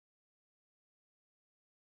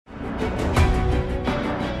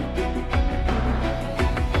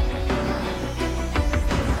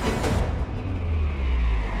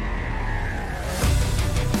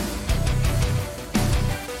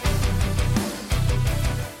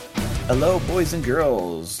Hello, boys and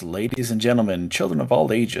girls, ladies and gentlemen, children of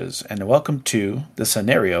all ages, and welcome to the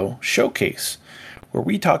Scenario Showcase, where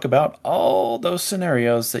we talk about all those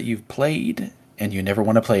scenarios that you've played and you never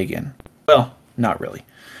want to play again. Well, not really.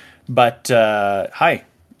 But, hi,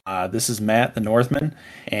 this is Matt the Northman,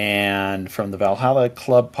 and from the Valhalla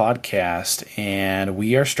Club podcast, and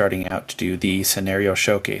we are starting out to do the Scenario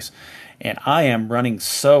Showcase. And I am running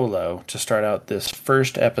solo to start out this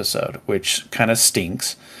first episode, which kind of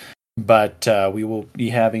stinks. But we will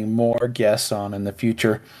be having more guests on in the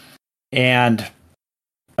future. And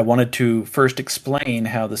I wanted to first explain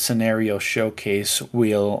how the Scenario Showcase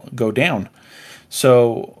will go down.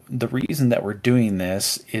 So the reason that we're doing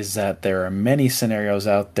this is that there are many scenarios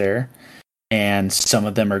out there, and some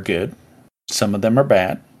of them are good, some of them are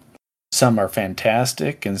bad, some are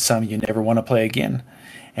fantastic, and some you never want to play again.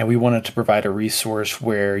 And we wanted to provide a resource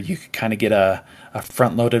where you could kind of get a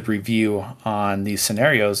front-loaded review on these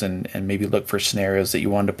scenarios and maybe look for scenarios that you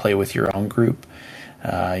wanted to play with your own group,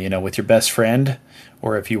 with your best friend,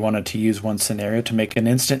 or if you wanted to use one scenario to make an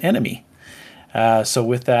instant enemy. So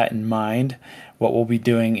with that in mind, what we'll be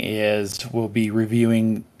doing is we'll be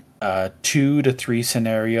reviewing 2 to 3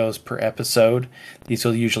 scenarios per episode. These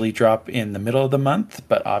will usually drop in the middle of the month,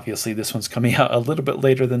 but obviously this one's coming out a little bit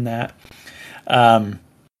later than that.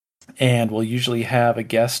 And we'll usually have a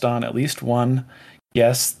guest on, at least one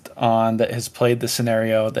guest on that has played the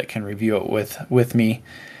scenario that can review it with me.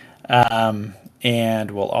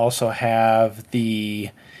 And we'll also have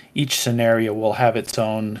each scenario will have its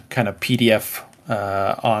own kind of PDF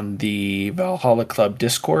on the Valhalla Club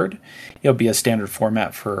Discord. It'll be a standard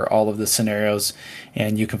format for all of the scenarios,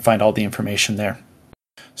 and you can find all the information there.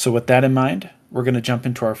 So with that in mind, we're going to jump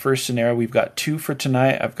into our first scenario. We've got 2 for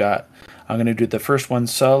tonight. I'm going to do the first one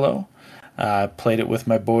solo. Played it with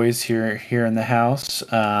my boys here in the house,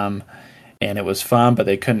 and it was fun. But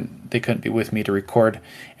they couldn't be with me to record.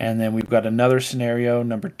 And then we've got another scenario,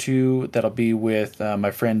 number 2, that'll be with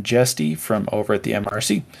my friend Jesty from over at the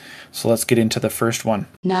MRC. So let's get into the first one.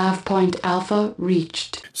 Nav point alpha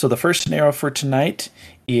reached. So the first scenario for tonight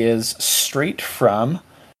is straight from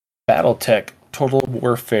BattleTech Total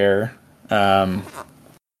Warfare.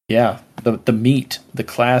 The meat, the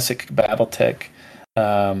classic BattleTech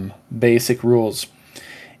basic rules.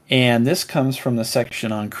 And this comes from the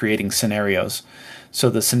section on creating scenarios. So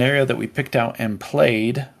the scenario that we picked out and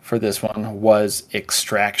played for this one was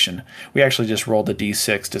Extraction. We actually just rolled a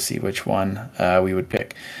d6 to see which one we would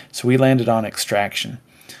pick. So we landed on Extraction.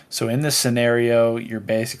 So in this scenario, you're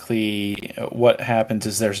basically, what happens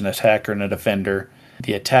is there's an attacker and a defender.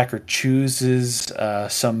 The attacker chooses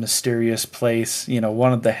some mysterious place,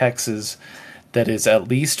 one of the hexes that is at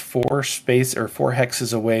least 4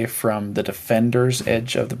 hexes away from the defender's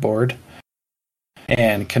edge of the board,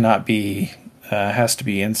 and has to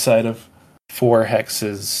be inside of 4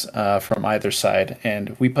 hexes from either side.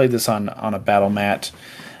 And we played this on a battle mat.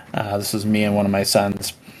 This was me and one of my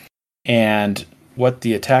sons. And what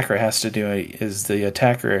the attacker has to do is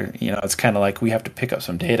it's kind of like we have to pick up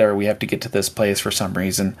some data, or we have to get to this place for some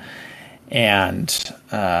reason. And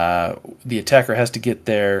the attacker has to get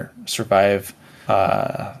there, survive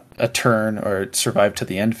a turn, or survive to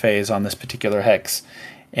the end phase on this particular hex.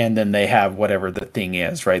 And then they have whatever the thing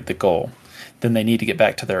is, right? The goal. Then they need to get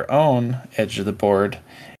back to their own edge of the board.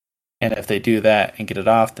 And if they do that and get it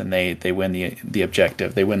off, then they win the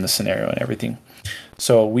objective. They win the scenario and everything.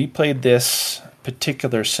 So we played this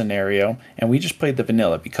particular scenario, and we just played the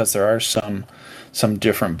vanilla because there are some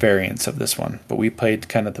different variants of this one. But we played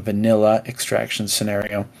kind of the vanilla Extraction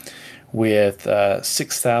scenario with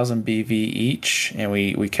 6,000 BV each, and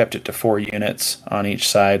we kept it to 4 units on each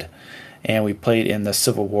side, and we played in the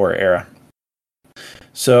Civil War era.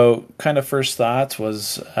 So kind of first thoughts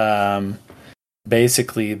was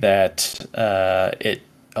basically that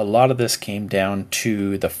a lot of this came down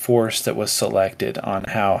to the force that was selected on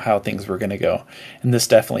how things were going to go. And this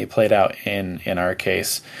definitely played out in our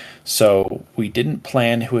case. So we didn't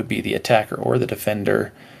plan who would be the attacker or the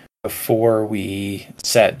defender before we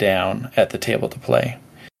sat down at the table to play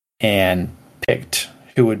and picked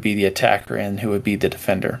who would be the attacker and who would be the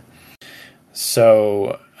defender.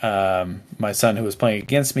 So my son, who was playing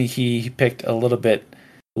against me, he picked a little bit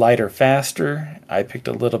lighter, faster. I picked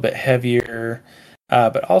a little bit heavier,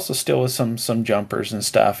 but also still with some jumpers and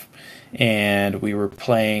stuff. And we were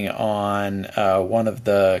playing on one of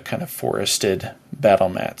the kind of forested battle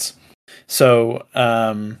mats. So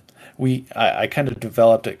I kind of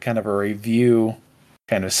developed a kind of a review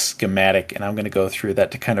kind of schematic, and I'm going to go through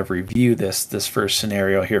that to kind of review this first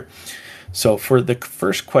scenario here. So for the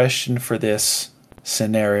first question for this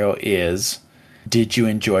scenario is, did you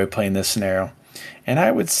enjoy playing this scenario? And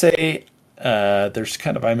I would say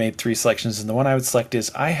I made three selections, and the one I would select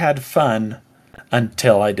is I had fun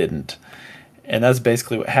until I didn't. And that's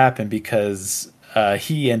basically what happened because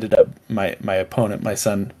he ended up, my opponent, my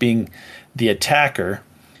son, being the attacker.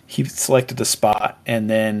 He selected a spot, and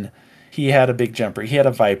then he had a big jumper. He had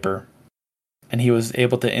a Viper, and he was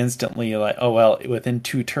able to instantly, within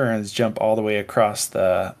 2 turns, jump all the way across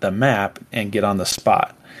the map and get on the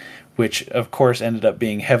spot, which, of course, ended up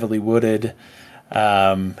being heavily wooded.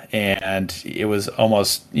 And it was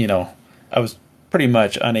almost, I was pretty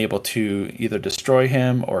much unable to either destroy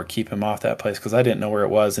him or keep him off that place because I didn't know where it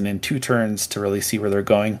was. And in 2 turns to really see where they're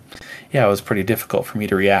going, it was pretty difficult for me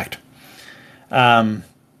to react.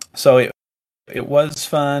 So it was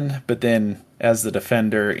fun, but then as the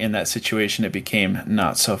defender in that situation, it became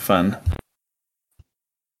not so fun.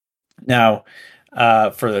 Now,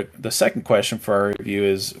 for the second question for our review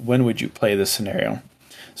is, when would you play this scenario?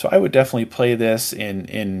 So I would definitely play this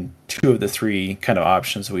in 2 of the 3 kind of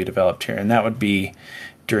options that we developed here, and that would be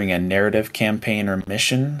during a narrative campaign or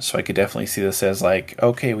mission. So I could definitely see this as like,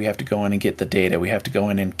 okay, we have to go in and get the data. We have to go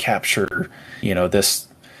in and capture, this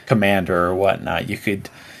commander or whatnot. You could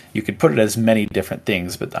put it as many different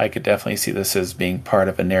things, but I could definitely see this as being part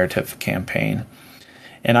of a narrative campaign.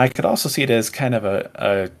 And I could also see it as kind of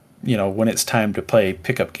a when it's time to play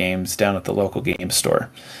pickup games down at the local game store.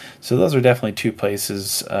 So those are definitely 2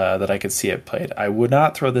 places that I could see it played. I would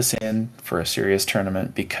not throw this in for a serious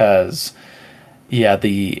tournament because,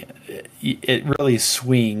 it really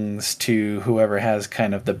swings to whoever has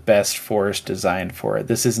kind of the best force designed for it.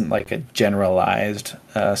 This isn't like a generalized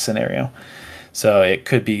scenario. So it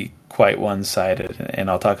could be quite one-sided,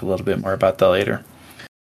 and I'll talk a little bit more about that later.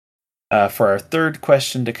 For our third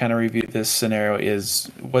question to kind of review this scenario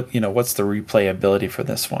is what's the replayability for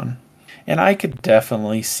this one? And I could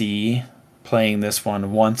definitely see playing this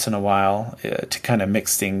one once in a while to kind of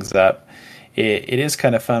mix things up. It is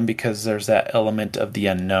kind of fun because there's that element of the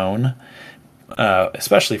unknown,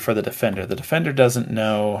 especially for the defender. The defender doesn't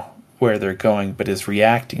know where they're going, but is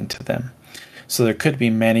reacting to them. So there could be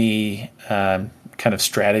many kind of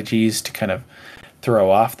strategies to kind of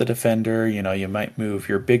throw off the defender. You might move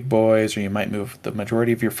your big boys, or you might move the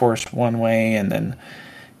majority of your force one way and then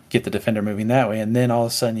get the defender moving that way. And then all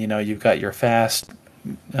of a sudden, you've got your fast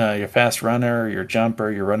runner, your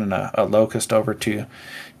jumper, you're running a locust over to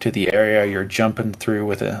the area, you're jumping through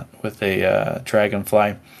with a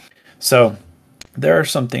dragonfly. So there are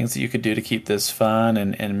some things that you could do to keep this fun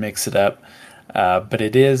and mix it up. But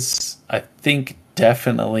it is, I think,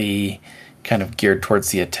 definitely kind of geared towards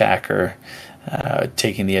the attacker,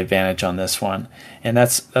 taking the advantage on this one. And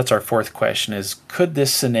that's our fourth question is, could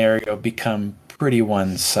this scenario become pretty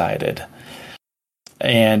one-sided?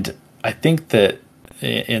 And I think that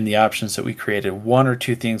in the options that we created, 1 or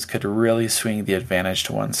 2 things could really swing the advantage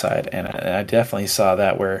to one side. And I definitely saw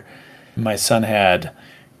that where my son had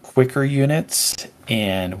quicker units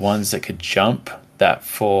and ones that could jump that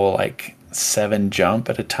full 7 jump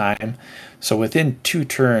at a time. So within 2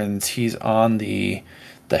 turns, he's on the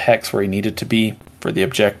hex where he needed to be for the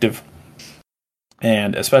objective.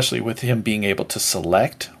 And especially with him being able to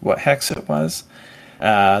select what hex it was,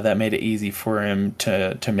 that made it easy for him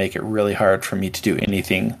to make it really hard for me to do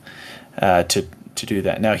anything to do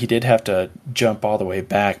that. Now, he did have to jump all the way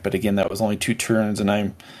back, but again, that was only 2 turns, and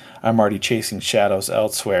I'm already chasing shadows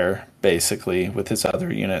elsewhere, basically, with his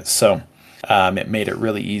other units. So it made it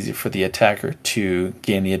really easy for the attacker to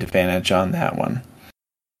gain the advantage on that one.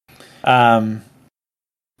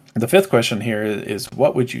 The fifth question here is,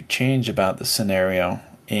 what would you change about the scenario?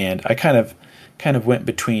 And I kind of went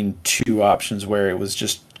between 2 options where it was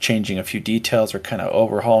just changing a few details or kind of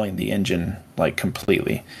overhauling the engine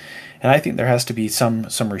completely. And I think there has to be some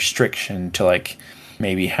restriction to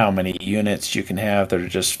maybe how many units you can have that are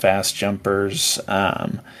just fast jumpers.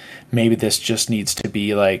 Maybe this just needs to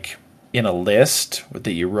be in a list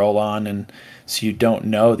that you roll on, and so you don't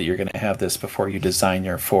know that you're going to have this before you design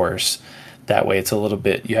your force. That way it's a little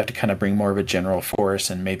bit, you have to kind of bring more of a general force,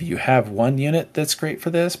 and maybe you have 1 unit that's great for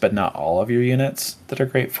this, but not all of your units that are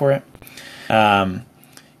great for it.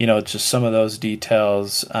 Just some of those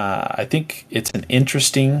details. I think it's an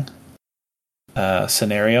interesting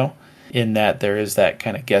scenario in that there is that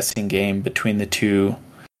kind of guessing game between the 2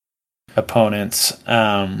 opponents.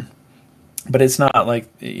 But it's not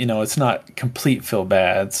it's not complete Phil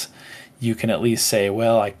Bads. You can at least say,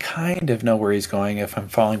 well, I kind of know where he's going if I'm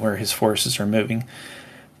following where his forces are moving.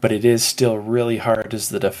 But it is still really hard as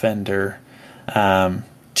the defender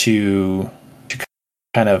to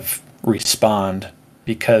kind of respond,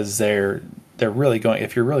 because they're really going,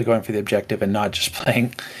 if you're really going for the objective and not just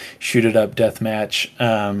playing shoot it up deathmatch,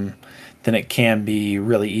 then it can be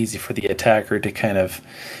really easy for the attacker to kind of,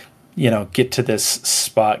 get to this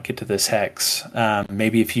spot, get to this hex.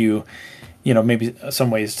 Maybe if you, maybe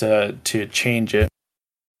some ways to change it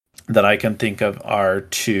that I can think of are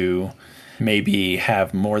to maybe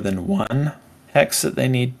have more than one hex that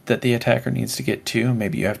the attacker needs to get to.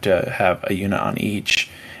 Maybe you have to have a unit on each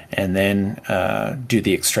and then do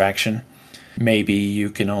the extraction. Maybe you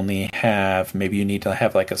can maybe you need to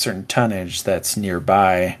have like a certain tonnage that's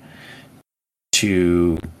nearby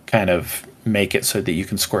to kind of make it so that you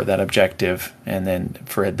can score that objective, and then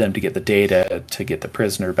for them to get the data to get the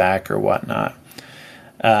prisoner back or whatnot.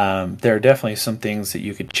 There are definitely some things that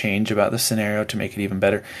you could change about the scenario to make it even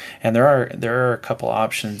better. And there are a couple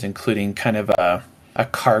options, including kind of a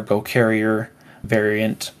cargo carrier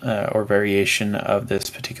variant or variation of this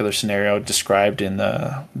particular scenario described in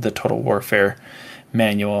the Total Warfare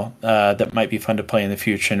manual that might be fun to play in the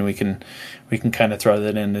future, and we can kind of throw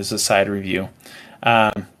that in as a side review.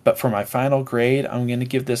 But for my final grade, I'm going to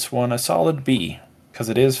give this one a solid B, because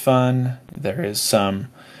it is fun. There is some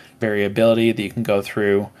variability that you can go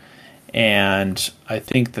through, and I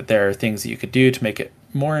think that there are things that you could do to make it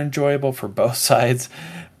more enjoyable for both sides.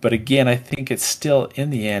 But again, I think it's still, in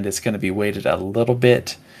the end, it's going to be weighted a little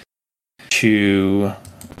bit to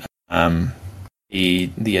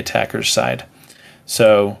the attacker's side.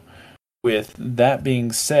 So with that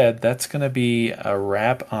being said, that's going to be a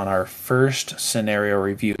wrap on our first scenario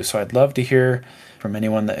review. So I'd love to hear from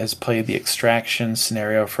anyone that has played the extraction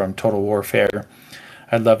scenario from Total Warfare.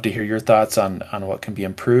 I'd love to hear your thoughts on what can be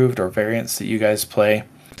improved or variants that you guys play.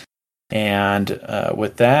 And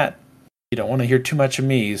with that, you don't want to hear too much of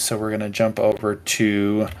me, so we're going to jump over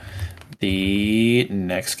to the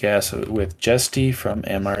next guest with Jesty from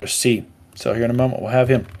MRC. So here in a moment, we'll have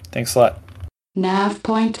him. Thanks a lot. Nav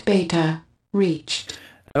point beta reached.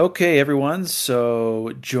 Okay, everyone.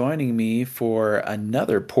 So joining me for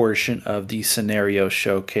another portion of the scenario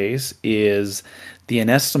showcase is the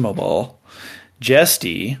inestimable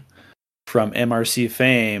Jesty from MRC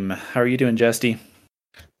fame. How are you doing, Jesty?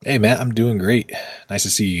 Hey, Matt, I'm doing great. Nice to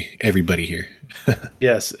see everybody here.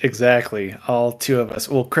 Yes, exactly. All two of us.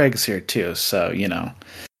 Well, Craig's here too, so,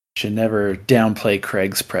 should never downplay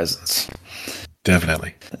Craig's presence.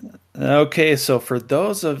 Definitely. Okay, so for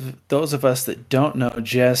those of us that don't know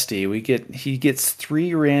Jesty, he gets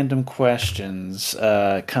 3 random questions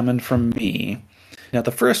coming from me. Now,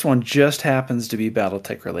 the first one just happens to be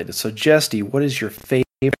BattleTech related. So, Jesty, what is your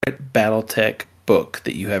favorite BattleTech book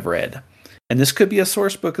that you have read? And this could be a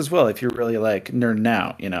source book as well if you're really like nerding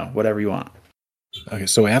out, whatever you want. Okay,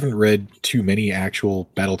 so I haven't read too many actual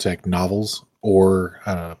BattleTech novels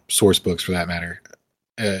or source books for that matter.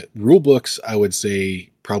 Rule books, I would say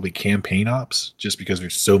probably Campaign Ops, just because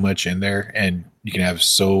there's so much in there and you can have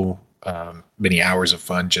so many hours of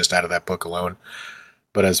fun just out of that book alone.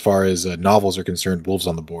 But as far as novels are concerned, Wolves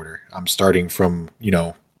on the Border. I'm starting from,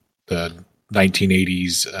 the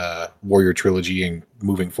 1980s Warrior Trilogy and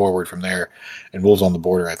moving forward from there. And Wolves on the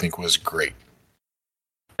Border, I think, was great.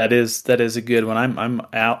 That is a good one. I'm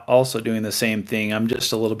out also doing the same thing. I'm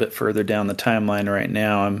just a little bit further down the timeline right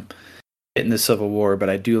now. I'm hitting the Civil War, but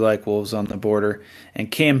I do like Wolves on the Border.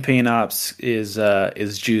 And Campaign Ops is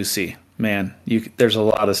juicy. Man, there's a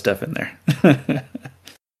lot of stuff in there.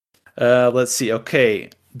 Let's see. Okay,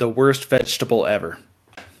 the worst vegetable ever.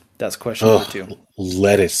 That's question number 2.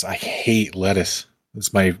 Lettuce. I hate lettuce.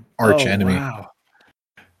 It's my arch enemy. Wow.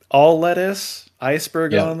 All lettuce?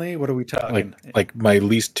 Iceberg only? What are we talking? Like my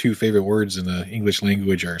least 2 favorite words in the English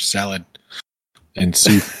language are salad and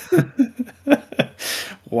soup.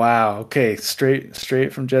 Wow. Okay,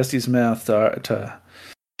 straight from Jesty's mouth to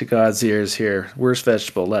God's ears here. Worst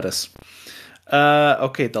vegetable, lettuce.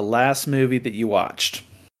 Okay, the last movie that you watched.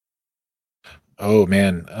 Oh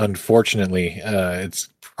man, unfortunately, it's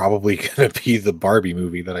probably going to be the Barbie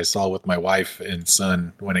movie that I saw with my wife and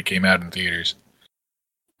son when it came out in theaters.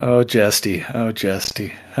 Oh, Jesty. How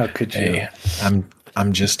could you? Hey,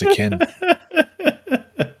 I'm just a kid.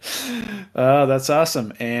 Oh, that's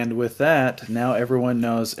awesome. And with that, now everyone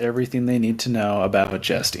knows everything they need to know about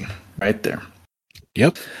Jesty. Right there.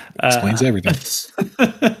 Yep. Explains everything.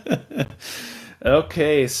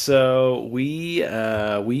 Okay, so we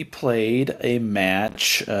played a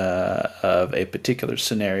match of a particular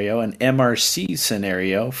scenario, an MRC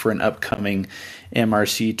scenario for an upcoming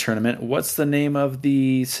MRC tournament. What's the name of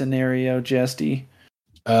the scenario, Jesty?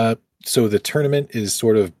 So the tournament is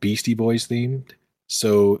sort of Beastie Boys themed.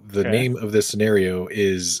 So the name of this scenario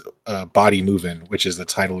is Body Movin', which is the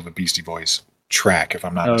title of a Beastie Boys track, if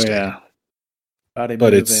I'm not mistaken. Yeah. Body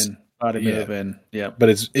Movin'. Yeah. But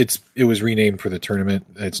it was renamed for the tournament.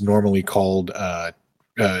 It's normally called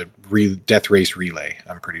Death Race Relay,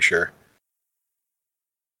 I'm pretty sure.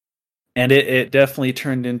 And it definitely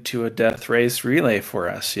turned into a Death Race Relay for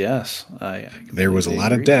us. Yes, There was a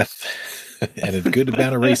lot of death and a good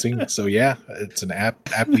amount of racing. So yeah, it's an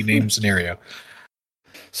aptly named scenario.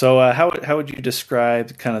 So how would you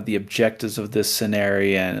describe kind of the objectives of this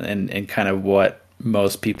scenario and kind of what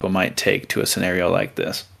most people might take to a scenario like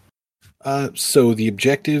this? So the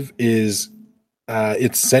objective is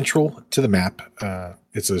it's central to the map.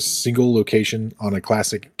 It's a single location on a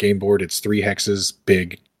classic game board. It's 3 hexes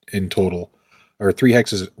big in total, or 3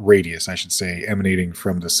 hexes radius, I should say, emanating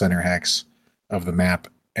from the center hex of the map.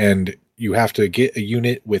 And you have to get a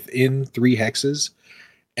unit within 3 hexes.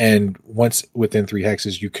 And once within 3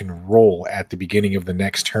 hexes, you can roll at the beginning of the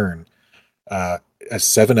next turn. A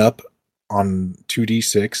 7-up on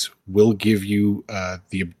 2d6 will give you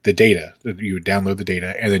the data. You would download the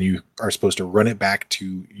data, and then you are supposed to run it back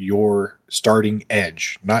to your starting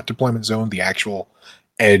edge, not deployment zone, the actual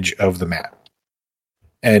edge of the map.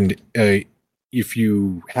 And if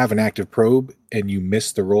you have an active probe and you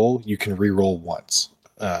miss the roll, you can re-roll once.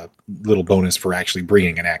 Little bonus for actually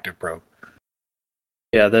bringing an active probe.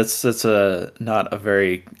 Yeah, that's not a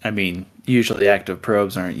very, I mean, usually active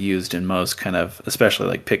probes aren't used in most kind of, especially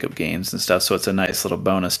like pickup games and stuff, so it's a nice little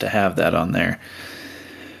bonus to have that on there.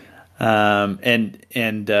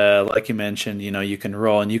 And like you mentioned, you can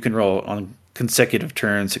roll, and you can roll on consecutive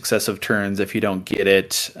turns, successive turns. If you don't get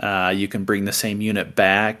it, you can bring the same unit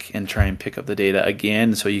back and try and pick up the data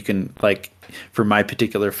again. So you can, like, for my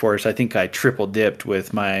particular force, I think I triple dipped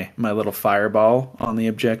with my little fireball on the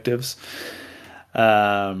objectives.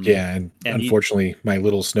 And unfortunately, my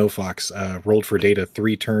little snow fox rolled for data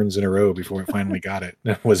 3 turns in a row before it finally got it.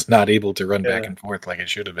 Was not able to run back and forth like it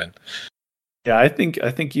should have been. Yeah, I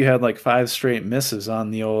think you had like 5 straight misses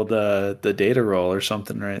on the old the data roll or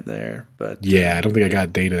something right there. But yeah, I don't think I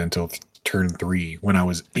got data until turn 3 when I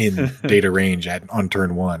was in data range on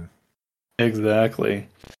turn 1. Exactly.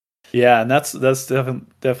 Yeah, and that's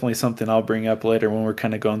definitely something I'll bring up later when we're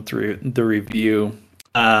kind of going through the review.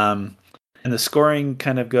 And the scoring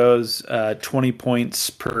kind of goes 20 points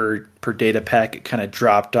per data pack. It kind of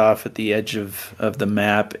dropped off at the edge of the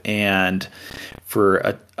map, and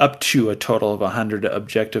for up to a total of 100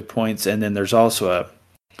 objective points. And then there's also a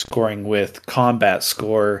scoring with combat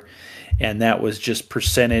score, and that was just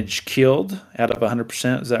percentage killed out of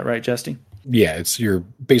 100%. Is that right, Justy? Yeah, it's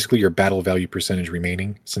basically your battle value percentage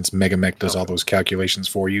remaining, since Megamech does all those calculations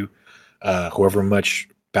for you. However much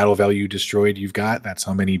battle value destroyed you've got, that's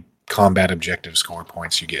how many combat objective score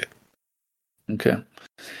points you get. Okay.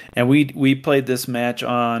 And we played this match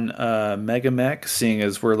on Megamech, seeing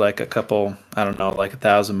as we're like a couple, I don't know, like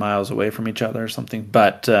 1,000 miles away from each other or something.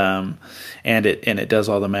 But and it does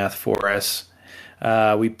all the math for us.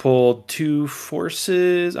 We pulled 2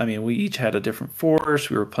 forces. I mean, we each had a different force.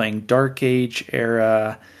 We were playing Dark Age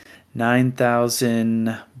era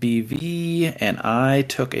 9,000 BV, and I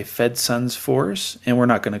took a Fed Suns force. And we're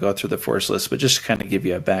not going to go through the force list, but just to kind of give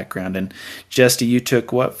you a background. And Justy, you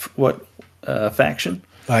took what faction?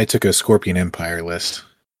 I took a Scorpion Empire list.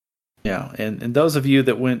 Yeah, and those of you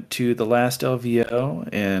that went to the last LVO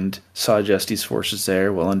and saw Justy's forces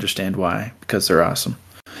there will understand why, because they're awesome.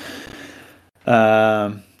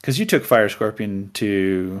 Because you took Fire Scorpion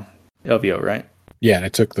to LVO, right? Yeah, I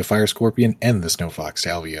took the Fire Scorpion and the Snow Fox to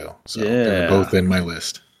LVO. So they're both in my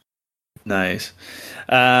list. Nice.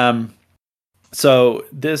 So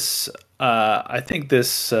this, I think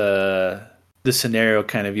this scenario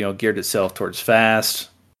kind of, geared itself towards fast,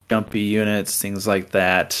 jumpy units, things like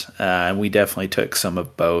that. And we definitely took some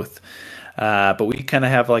of both. But we kind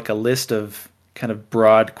of have like a list of kind of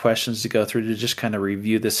broad questions to go through to just kind of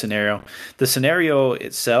review the scenario. The scenario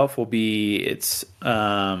itself will be it's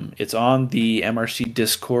on the MRC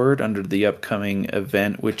Discord under the upcoming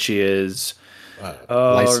event, which is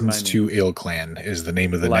License to Ill Clan is the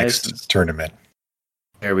name of the next tournament.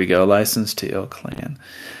 There we go, License to Ill Clan.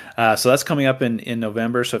 So that's coming up in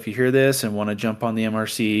November. So if you hear this and want to jump on the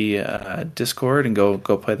MRC Discord and go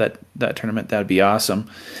play that tournament, that'd be awesome.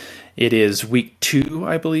 It is week 2,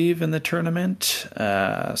 I believe, in the tournament.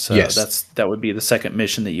 So yes. That would be the second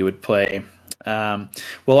mission that you would play.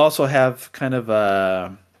 We'll also have kind of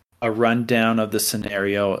a rundown of the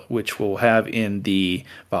scenario, which we'll have in the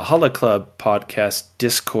Valhalla Club podcast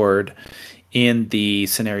Discord in the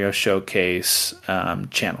Scenario Showcase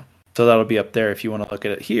channel. So that'll be up there if you want to look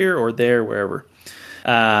at it here or there, wherever.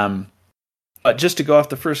 But just to go off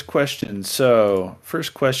the first question. So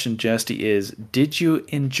first question, Justy, is did you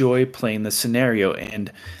enjoy playing the scenario?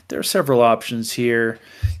 And there are several options here.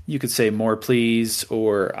 You could say more please,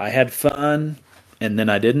 or I had fun and then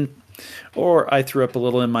I didn't. or I threw up a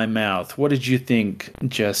little in my mouth. What did you think,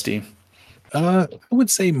 Justy? I would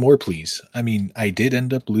say more, please. I mean, I did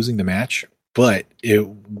end up losing the match, but it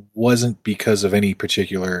wasn't because of any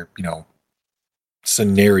particular,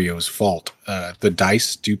 scenario's fault. The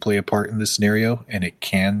dice do play a part in this scenario, and it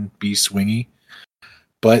can be swingy,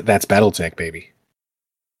 but that's BattleTech, baby.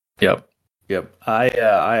 Yep.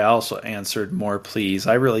 I also answered more, please.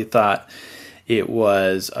 I really thought it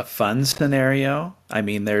was a fun scenario. I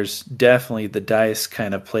mean, there's definitely the dice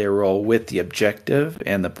kind of play a role with the objective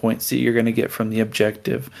and the points that you're going to get from the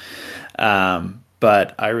objective.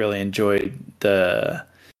 But I really enjoyed the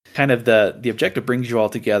objective brings you all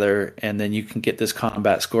together, and then you can get this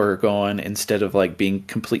combat score going instead of like being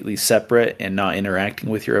completely separate and not interacting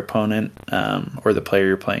with your opponent or the player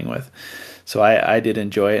you're playing with. So I did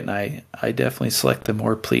enjoy it, and I definitely select the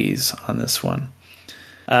more please on this one.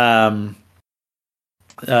 The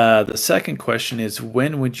second question is,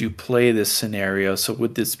 when would you play this scenario? So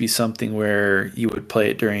would this be something where you would play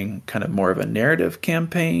it during kind of more of a narrative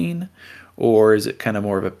campaign, or is it kind of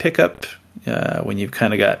more of a pickup when you've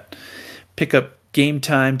kind of got pickup game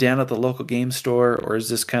time down at the local game store, or is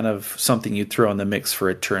this kind of something you'd throw in the mix for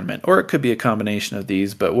a tournament? Or it could be a combination of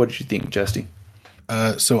these, but what did you think, Justy?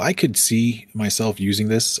 So I could see myself using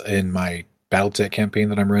this in my BattleTech campaign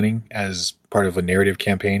that I'm running as part of a narrative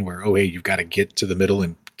campaign where, oh, hey, you've got to get to the middle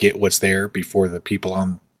and get what's there before the people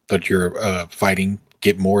on that you're fighting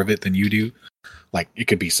get more of it than you do. Like, it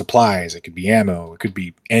could be supplies, it could be ammo, it could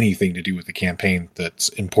be anything to do with the campaign that's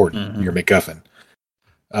important, your MacGuffin.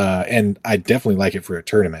 And I definitely like it for a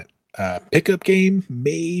tournament. Pickup game,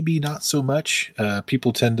 maybe not so much.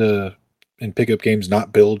 People tend to, in pickup games,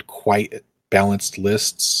 not build quite balanced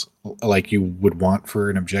lists like you would want for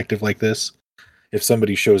an objective like this. If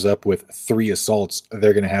somebody shows up with 3 assaults,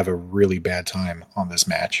 they're going to have a really bad time on this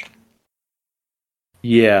match.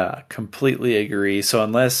 Yeah, completely agree. So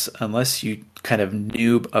unless you kind of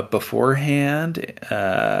knew beforehand,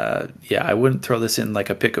 I wouldn't throw this in like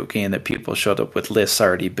a pickup game that people showed up with lists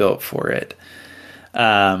already built for it.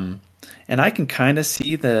 And I can kind of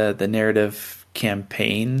see the narrative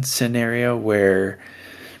campaign scenario where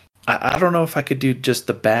I don't know if I could do just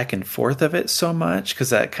the back and forth of it so much,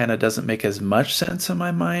 because that kind of doesn't make as much sense in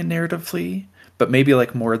my mind narratively. But maybe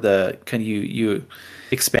like more you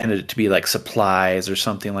expanded it to be like supplies or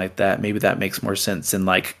something like that. Maybe that makes more sense in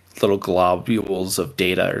like little globules of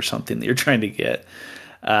data or something that you're trying to get.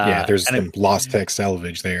 There's some lost tech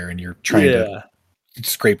salvage there, and you're trying to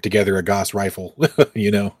scrape together a Gauss rifle.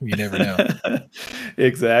 You never know.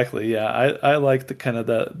 Exactly. Yeah, I like the kind of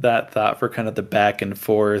that thought for kind of the back and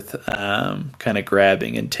forth, kind of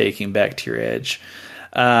grabbing and taking back to your edge.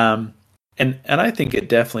 And I think it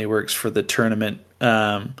definitely works for the tournament.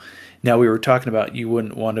 Now, we were talking about you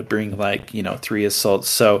wouldn't want to bring 3 assaults.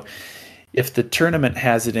 So if the tournament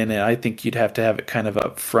has it in it, I think you'd have to have it kind of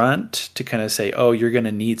up front to kind of say, oh, you're going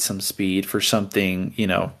to need some speed for something,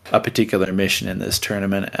 a particular mission in this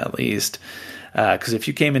tournament at least. Because if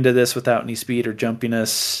you came into this without any speed or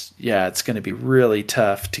jumpiness, it's going to be really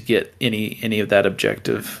tough to get any of that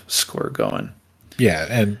objective score going. Yeah,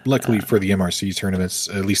 and luckily for the MRC tournaments,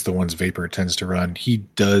 at least the ones Vapor tends to run, he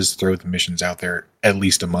does throw the missions out there at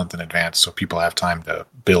least a month in advance, so people have time to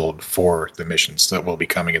build for the missions that will be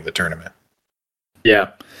coming in the tournament.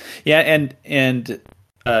 Yeah, and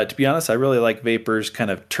to be honest, I really like Vapor's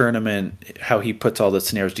kind of tournament, how he puts all the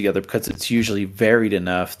scenarios together, because it's usually varied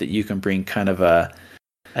enough that you can bring kind of a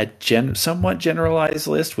somewhat generalized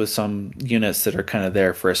list with some units that are kind of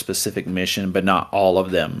there for a specific mission, but not all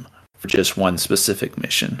of them for just one specific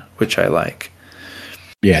mission, which I like.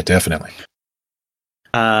 Yeah, definitely.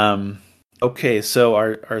 Okay, so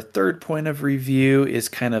our third point of review is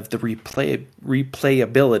kind of the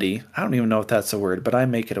replayability. I don't even know if that's a word, but I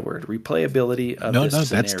make it a word. Replayability of this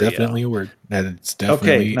scenario. That's definitely a word. That's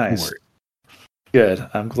definitely a word. Good.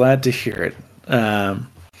 I'm glad to hear it.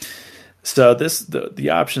 So the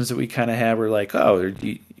options that we kind of have were like,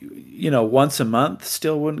 once a month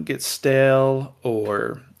still wouldn't get stale,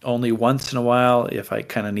 or only once in a while if I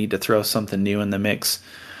kind of need to throw something new in the mix,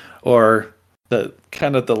 or the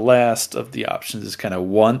kind of the last of the options is kind of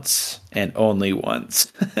once and only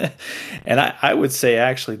once. And I would say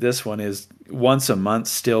actually this one is once a month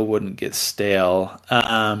still wouldn't get stale.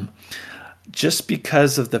 Just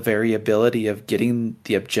because of the variability of getting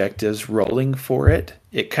the objectives rolling for it,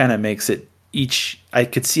 it kind of makes it I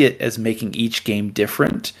could see it as making each game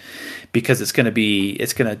different, because it's going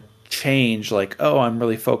to change, like, oh, I'm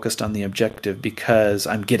really focused on the objective because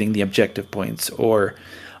I'm getting the objective points, or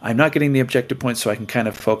I'm not getting the objective points, so I can kind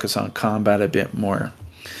of focus on combat a bit more.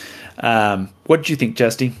 What did you think,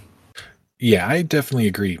 Justy? Yeah, I definitely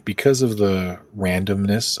agree. Because of the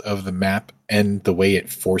randomness of the map and the way it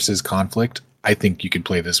forces conflict, I think you could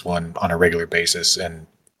play this one on a regular basis and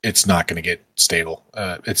it's not going to get stable.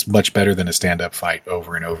 It's much better than a stand-up fight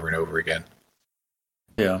over and over and over again.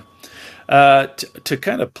 Yeah. To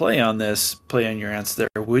kind of play on your answer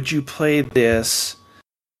there, would you play this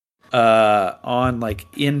on like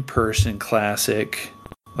in-person classic,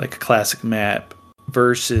 like a classic map,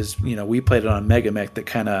 versus, we played it on Megamech that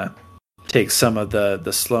kind of takes some of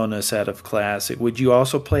the slowness out of classic? Would you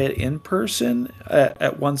also play it in person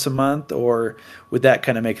at once a month, or would that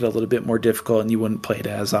kind of make it a little bit more difficult and you wouldn't play it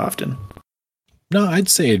as often? No, I'd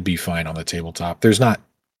say it'd be fine on the tabletop. There's not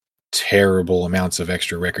terrible amounts of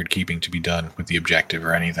extra record keeping to be done with the objective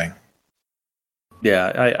or anything. Yeah,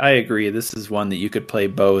 I agree. This is one that you could play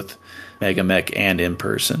both Megamech and in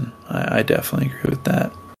person. I definitely agree with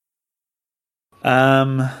that.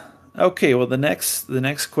 Okay, well, the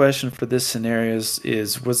next question for this scenario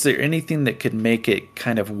is was there anything that could make it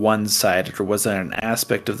kind of one-sided, or was there an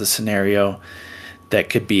aspect of the scenario that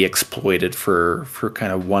could be exploited for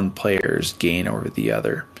kind of one player's gain over the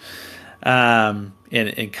other? And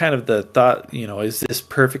kind of the thought, is this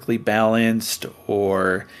perfectly balanced,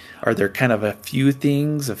 or are there kind of a few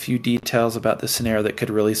details about the scenario that could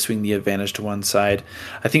really swing the advantage to one side?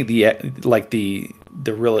 I think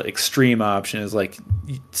the real extreme option is like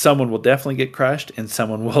someone will definitely get crushed and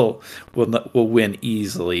someone will win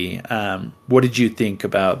easily. What did you think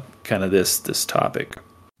about kind of this topic?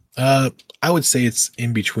 I would say it's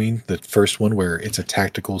in between the first one, where it's a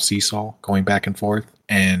tactical seesaw going back and forth,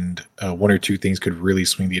 and one or two things could really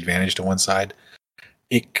swing the advantage to one side.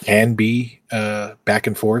 It can be back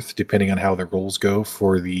and forth depending on how the rolls go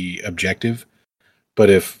for the objective. But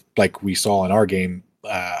if, like we saw in our game,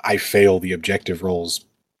 I fail the objective rolls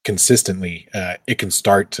consistently, it can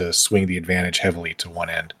start to swing the advantage heavily to one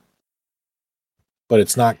end. But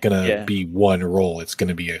it's not going to be one roll. It's going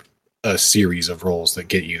to be a series of rolls that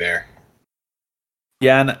get you there.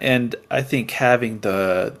 Yeah, and I think having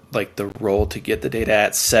the roll to get the data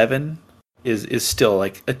at 7 is still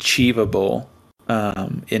like achievable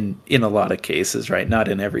in a lot of cases, right? Not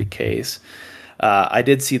in every case. I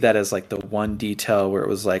did see that as like the one detail where it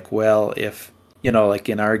was like, well, if like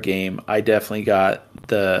in our game, I definitely got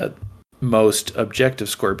the most objective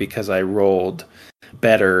score because I rolled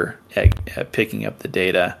better at picking up the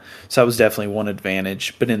data. So that was definitely one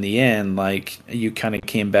advantage. But in the end, like, you kind of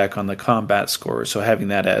came back on the combat score. So having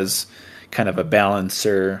that as kind of a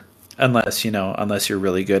balancer, unless you're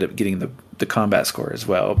really good at getting the combat score as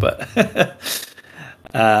well. But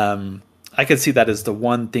I could see that as the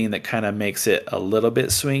one thing that kind of makes it a little bit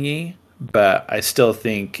swingy, but I still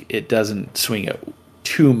think it doesn't swing it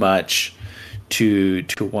too much to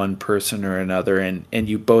one person or another, and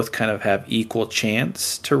you both kind of have equal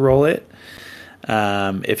chance to roll it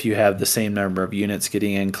if you have the same number of units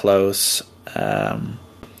getting in close. I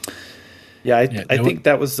think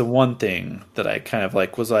that was the one thing that I kind of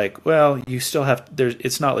was like, well, you still have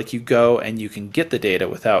it's not like you go and you can get the data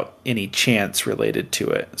without any chance related to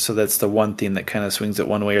it. So that's the one thing that kind of swings it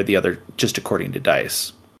one way or the other, just according to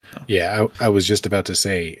dice. Yeah, I was just about to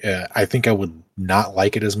say, I think I would not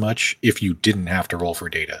like it as much if you didn't have to roll for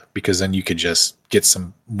data, because then you could just get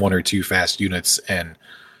some one or two fast units and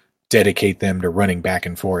dedicate them to running back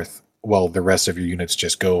and forth while the rest of your units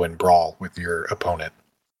just go and brawl with your opponent.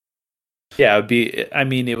 Yeah,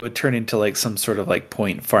 it would turn into like some sort of like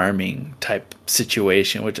point farming type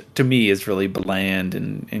situation, which to me is really bland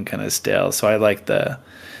and kind of stale. So I like the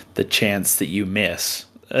chance that you miss,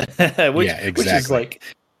 which is like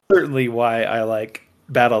certainly why I like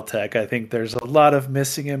BattleTech. I think there's a lot of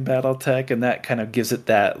missing in BattleTech, and that kind of gives it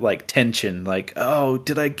that like tension, like, oh,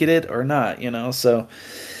 did I get it or not? So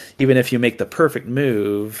even if you make the perfect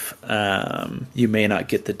move, you may not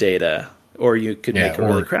get the data, or you could make a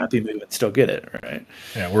really crappy move and still get it, right?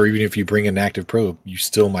 Yeah, or even if you bring an active probe, you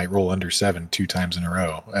still might roll under 7 2 times in a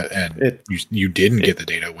row, and you didn't get the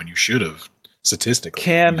data when you should have. Statistically,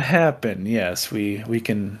 can happen. Yes, we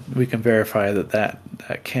can verify that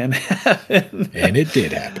can happen, and it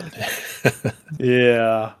did happen.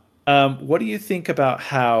 Yeah. What do you think about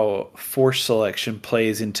how force selection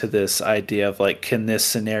plays into this idea of like,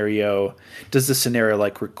 does the scenario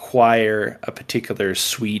like require a particular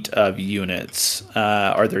suite of units?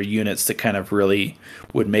 Are there units that kind of really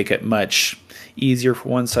would make it much easier for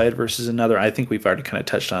one side versus another? I think we've already kind of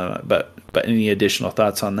touched on it, but any additional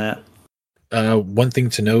thoughts on that? One thing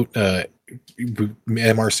to note,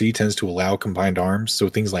 MRC tends to allow combined arms, so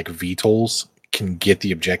things like VTOLs can get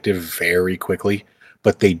the objective very quickly,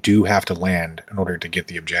 but they do have to land in order to get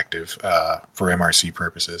the objective for MRC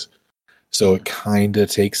purposes. So it kind of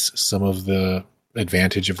takes some of the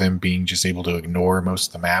advantage of them being just able to ignore most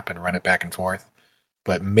of the map and run it back and forth.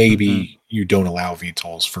 But maybe you don't allow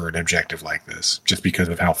VTOLs for an objective like this just because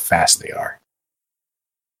of how fast they are.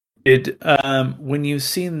 When you've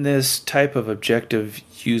seen this type of objective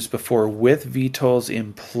used before with VTOLs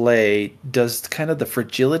in play, does kind of the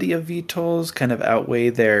fragility of VTOLs kind of outweigh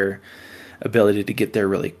their ability to get there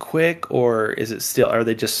really quick, or are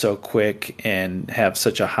they just so quick and have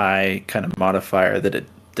such a high kind of modifier that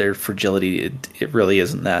their fragility it really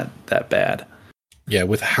isn't that bad? Yeah,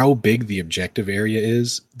 with how big the objective area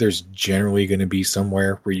is, there's generally going to be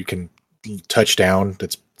somewhere where you can touch down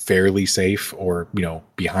that's fairly safe, or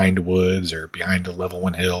behind woods or behind a level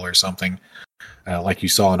 1 hill or something. Like you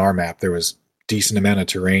saw on our map, there was decent amount of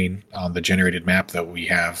terrain on the generated map that we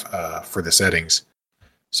have for the settings.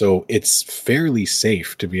 So it's fairly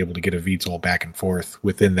safe to be able to get a VTOL back and forth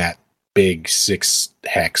within that big 6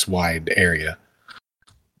 hex wide area.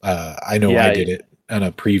 I know I did it on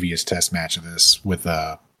a previous test match of this with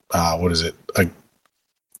what is it?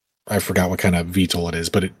 I forgot what kind of VTOL it is,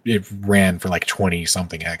 but it ran for like 20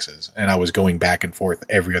 something hexes, and I was going back and forth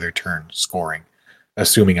every other turn scoring,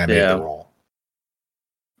 assuming I made the roll.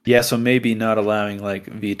 Yeah, so maybe not allowing like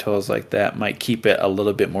VTOLs like that might keep it a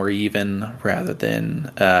little bit more even rather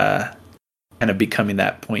than kind of becoming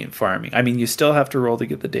that point farming. I mean, you still have to roll to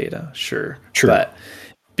get the data, sure. But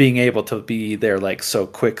being able to be there like so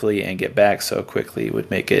quickly and get back so quickly would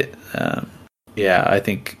make it, I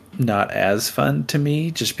think not as fun to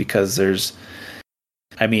me, just because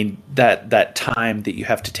that time that you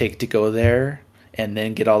have to take to go there and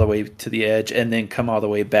then get all the way to the edge and then come all the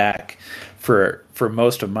way back for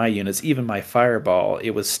most of my units, even my fireball,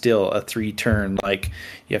 it was still a 3-turn. Like,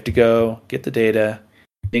 you have to go get the data,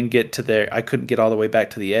 then get to there. I couldn't get all the way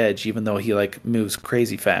back to the edge, even though he like moves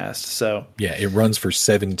crazy fast. So yeah, it runs for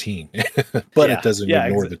 17, but it doesn't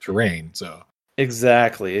ignore the terrain. So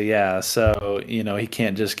exactly, yeah. So he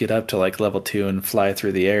can't just get up to like level 2 and fly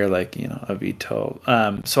through the air like a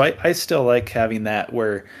VTOL. So I still like having that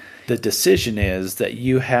where the decision is that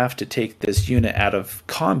you have to take this unit out of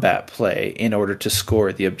combat play in order to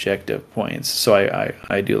score the objective points. So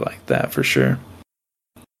I do like that for sure.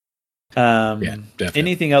 Definitely.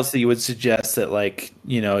 Anything else that you would suggest that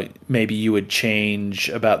maybe you would change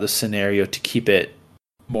about the scenario to keep it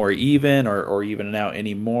more even or even out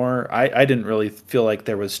anymore? I didn't really feel like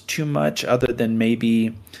there was too much other than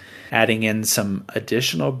maybe adding in some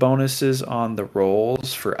additional bonuses on the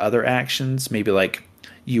rolls for other actions. Maybe like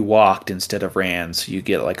you walked instead of ran, so you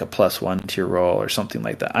get like a +1 to your roll or something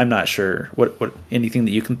like that. I'm not sure. What anything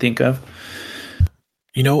that you can think of?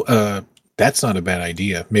 That's not a bad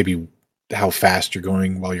idea. Maybe how fast you're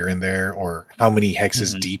going while you're in there, or how many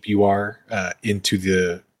hexes deep you are into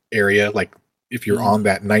the area. Like if you're on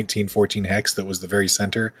that 1914 hex that was the very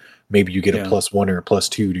center, maybe you get a +1 or a +2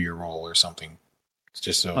 to your roll or something. It's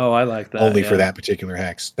just so. Oh, I like that. Only for that particular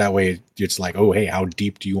hex. That way, it's like, oh, hey, how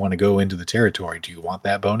deep do you want to go into the territory? Do you want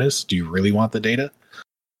that bonus? Do you really want the data?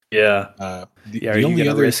 Yeah. Are you going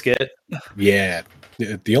to risk it? Yeah.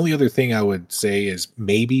 The only other thing I would say is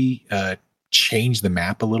maybe change the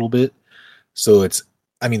map a little bit. So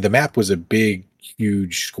the map was a big,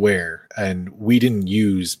 huge square, and we didn't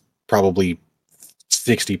use probably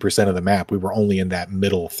 60% of the map. We were only in that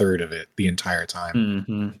middle third of it the entire time.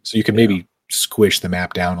 Mm-hmm. So you can maybe squish the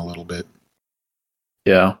map down a little bit.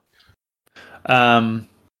 Yeah.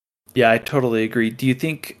 I totally agree. Do you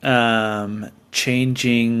think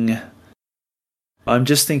changing... I'm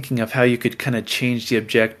just thinking of how you could kind of change the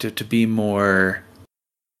objective to be more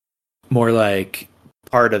like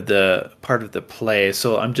part of the play.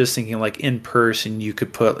 So I'm just thinking like in person you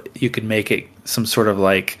could make it some sort of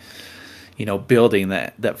like building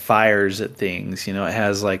that fires at things. It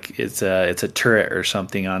has like it's a turret or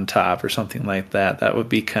something on top or something like that. That would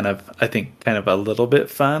be kind of a little bit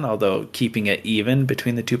fun, although keeping it even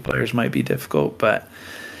between the two players might be difficult. But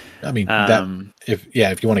I mean, if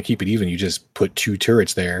you want to keep it even, you just put 2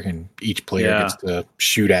 turrets there, and each player gets to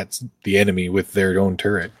shoot at the enemy with their own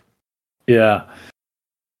turret. Yeah.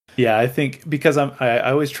 Yeah, I think because I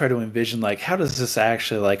always try to envision like how does this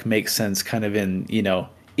actually like make sense kind of in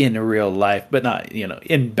in real life, but not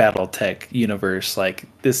in BattleTech universe. Like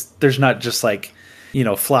this, there's not just like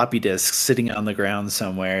floppy disks sitting on the ground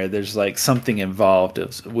somewhere. There's like something involved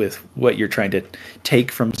with what you're trying to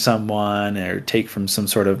take from someone or take from some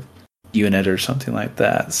sort of unit or something like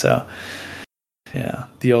that. So yeah,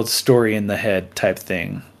 the old story in the head type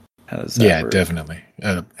thing. How does that work? Definitely.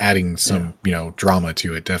 Adding some drama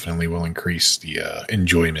to it definitely will increase the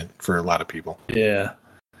enjoyment for a lot of people. Yeah.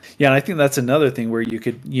 Yeah, and I think that's another thing where you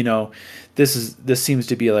could, this seems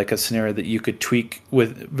to be like a scenario that you could tweak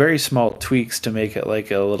with very small tweaks to make it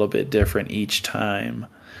like a little bit different each time.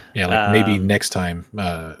 Yeah, like maybe next time,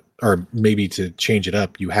 or maybe to change it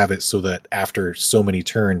up, you have it so that after so many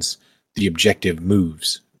turns, the objective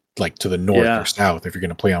moves like to the north or south if you're going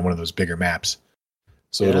to play on one of those bigger maps.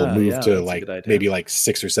 So it'll move to like maybe like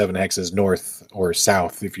 6 or 7 hexes north or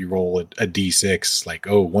south if you roll a d6, like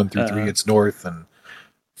 1 through 3 it's north and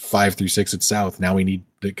 5 through 6 it's south. Now we need,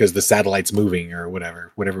 because the satellite's moving or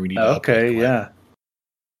whatever we need. Okay,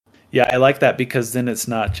 yeah, I like that, because then it's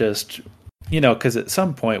not just, because at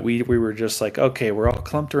some point we were just like, okay, we're all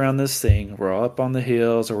clumped around this thing, we're all up on the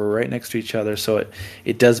hills, or we're right next to each other, so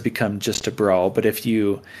it does become just a brawl. But if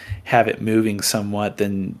you have it moving somewhat,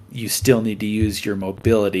 then you still need to use your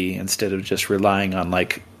mobility instead of just relying on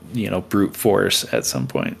like brute force at some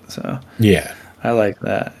point. So yeah, I like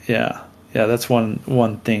that. Yeah, that's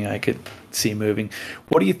one thing I could see moving.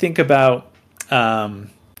 What do you think about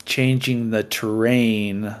changing the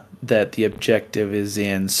terrain that the objective is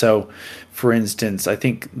in? So, for instance, I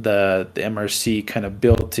think the MRC kind of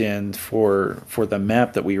built in for the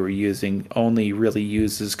map that we were using only really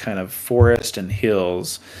uses kind of forest and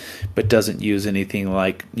hills, but doesn't use anything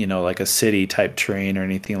like like a city type terrain or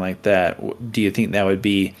anything like that. Do you think that would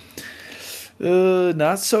be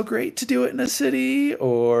not so great to do it in a city,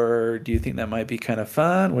 or do you think that might be kind of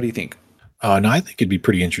fun? What do you think? No, I think it'd be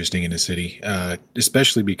pretty interesting in a city,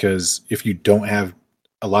 especially because if you don't have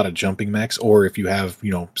a lot of jumping mechs, or if you have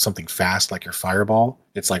something fast like your fireball,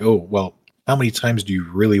 it's like, oh well, how many times do you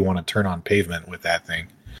really want to turn on pavement with that thing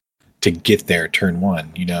to get there turn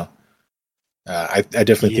one? I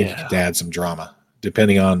definitely think you could add some drama,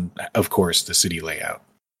 depending on, of course, the city layout.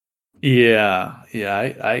 Yeah.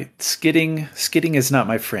 I skidding is not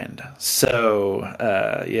my friend. So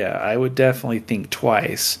I would definitely think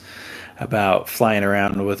twice about flying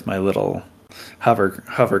around with my little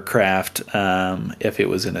hovercraft if it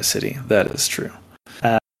was in a city. That is true.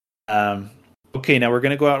 Okay, now we're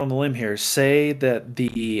going to go out on the limb here. Say that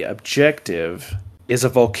the objective is a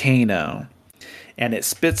volcano, and it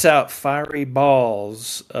spits out fiery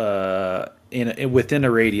balls within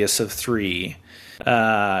a radius of 3.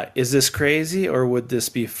 Is this crazy, or would this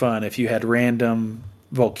be fun if you had random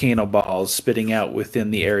volcano balls spitting out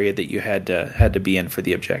within the area that you had to be in for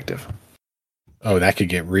the objective? Oh, that could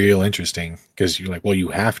get real interesting, because you're like, well, you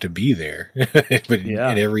have to be there,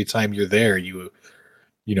 and every time you're there,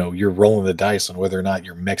 you're rolling the dice on whether or not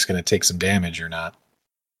your mech's going to take some damage or not.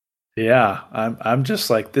 Yeah, I'm just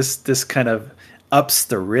like, this kind of ups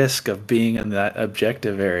the risk of being in that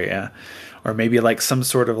objective area. Or maybe like some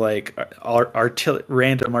sort of like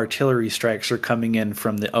random artillery strikes are coming in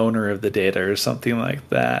from the owner of the data or something like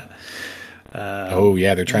that.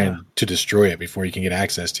 They're trying to destroy it before you can get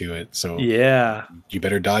access to it. So you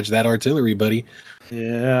better dodge that artillery, buddy.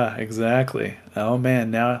 Yeah, exactly. Oh man,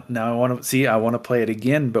 now I want to play it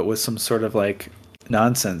again, but with some sort of like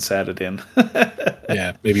nonsense added in.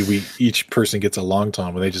 Yeah, maybe each person gets a long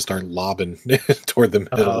tom where they just start lobbing toward the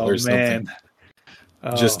middle or something.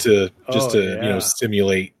 Just to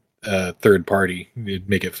simulate third party,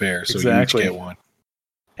 make it fair, so you each get one.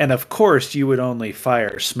 And of course, you would only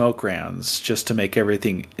fire smoke rounds just to make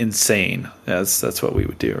everything insane. That's what we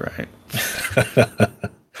would do, right?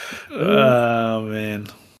 Oh man.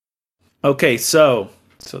 Okay, so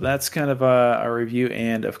that's kind of our review,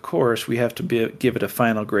 and of course, we have to give it a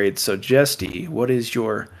final grade. So, Jesty, what is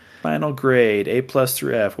your final grade? A+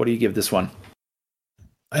 through F. What do you give this one?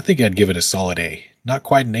 I think I'd give it a solid A. Not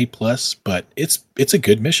quite an A+, but it's a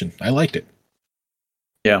good mission. I liked it.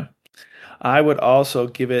 Yeah. I would also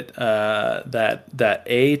give it that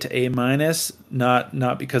A to A-,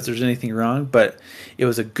 not because there's anything wrong, but it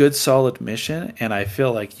was a good solid mission, and I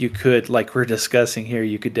feel like you could, like we're discussing here,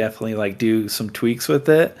 you could definitely like do some tweaks with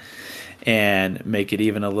it and make it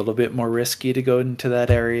even a little bit more risky to go into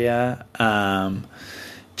that area.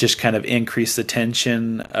 Just kind of increase the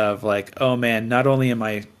tension of like, oh man, not only am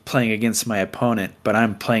I playing against my opponent, but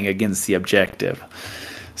I'm playing against the objective.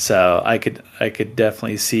 So I could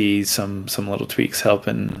definitely see some little tweaks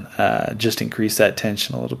helping just increase that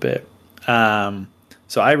tension a little bit. So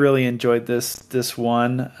I really enjoyed this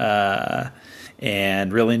one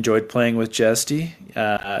and really enjoyed playing with Jesty,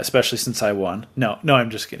 especially since I won. No, I'm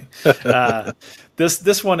just kidding.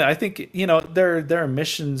 This one, I think, there are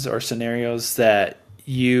missions or scenarios that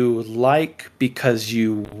you like because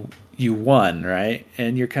you won, right?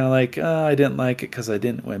 And you're kind of like, oh, I didn't like it because I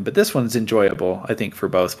didn't win. But this one's enjoyable, I think, for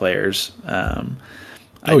both players.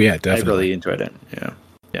 Definitely. I really enjoyed it.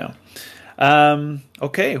 Yeah.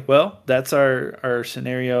 Okay, well, that's our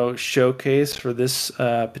scenario showcase for this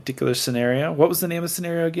particular scenario. What was the name of the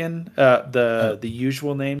scenario again? The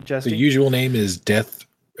usual name, Jesse? The usual name is Death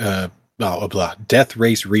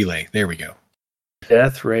Race Relay. There we go.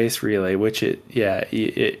 Death Race Relay, which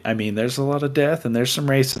I mean, there's a lot of death and there's some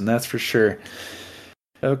racing, that's for sure.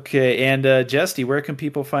 Okay, and Jesse, where can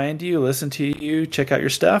people find you, listen to you, check out your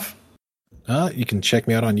stuff? You can check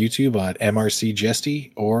me out on YouTube at MRC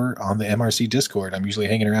Jesty or on the MRC Discord. I'm usually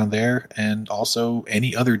hanging around there, and also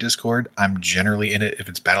any other Discord. I'm generally in it if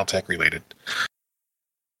it's BattleTech related.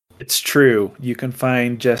 It's true. You can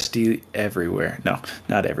find Jesty everywhere. No,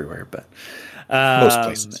 not everywhere, but most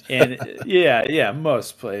places. And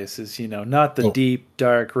most places. Not the deep,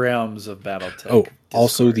 dark realms of BattleTech. Oh,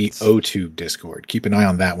 also the OTube Discord. Keep an eye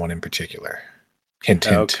on that one in particular. Hint,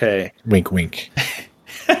 hint. Okay. Wink, wink.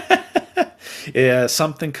 Yeah,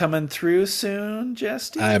 something coming through soon,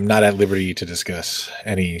 Jesty? I'm not at liberty to discuss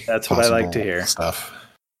any. That's what I like to hear. Stuff.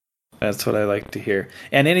 That's what I like to hear.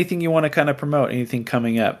 And anything you want to kind of promote? Anything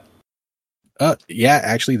coming up? Yeah,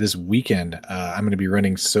 actually, this weekend I'm going to be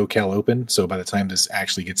running SoCal Open. So by the time this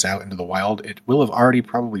actually gets out into the wild, it will have already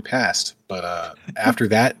probably passed. But after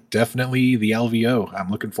that, definitely the LVO.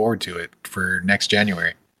 I'm looking forward to it for next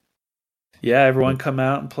January. Yeah, everyone come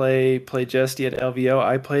out and play Jesty at LVO.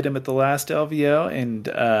 I played him at the last LVO,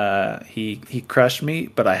 and he crushed me,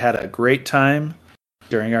 but I had a great time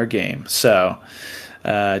during our game. So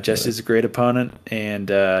Jesty's a great opponent, and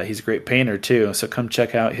he's a great painter too. So come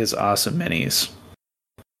check out his awesome minis.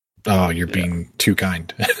 Oh, you're being too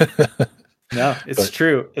kind. No, it's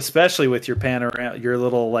true, especially with your panorama, your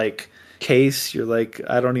little case. You're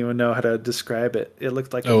I don't even know how to describe it. It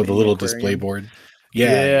looked like the little display board.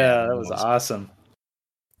 Yeah, that was awesome.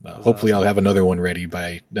 Hopefully I'll have another one ready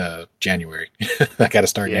by January. I got to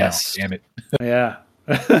start now. Damn it. Yeah.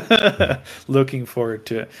 Looking forward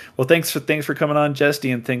to it. Well, thanks for coming on, Jesty,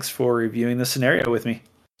 and thanks for reviewing the scenario with me.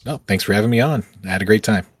 No, thanks for having me on. I had a great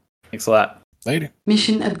time. Thanks a lot. Later.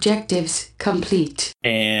 Mission objectives complete.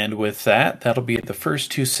 And with that, that'll be the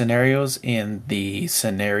first two scenarios in the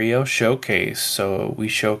scenario showcase. So we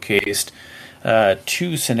showcased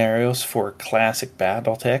two scenarios for classic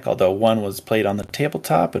BattleTech, although one was played on the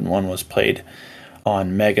tabletop and one was played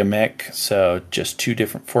on MegaMech, so just two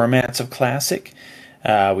different formats of classic.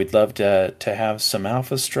 We'd love to have some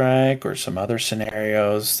Alpha Strike or some other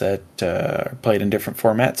scenarios that are played in different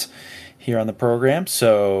formats here on the program,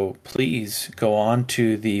 so please go on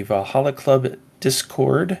to the Valhalla Club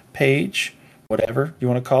Discord page, whatever you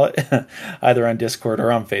want to call it, either on Discord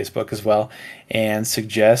or on Facebook as well, and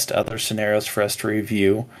suggest other scenarios for us to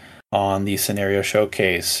review on the scenario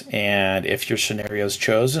showcase. And if your scenario is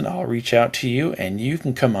chosen, I'll reach out to you and you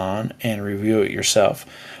can come on and review it yourself,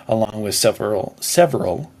 along with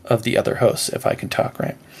several of the other hosts, if I can talk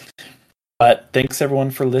right. But thanks everyone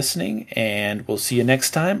for listening, and we'll see you next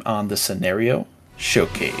time on the Scenario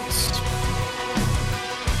Showcase.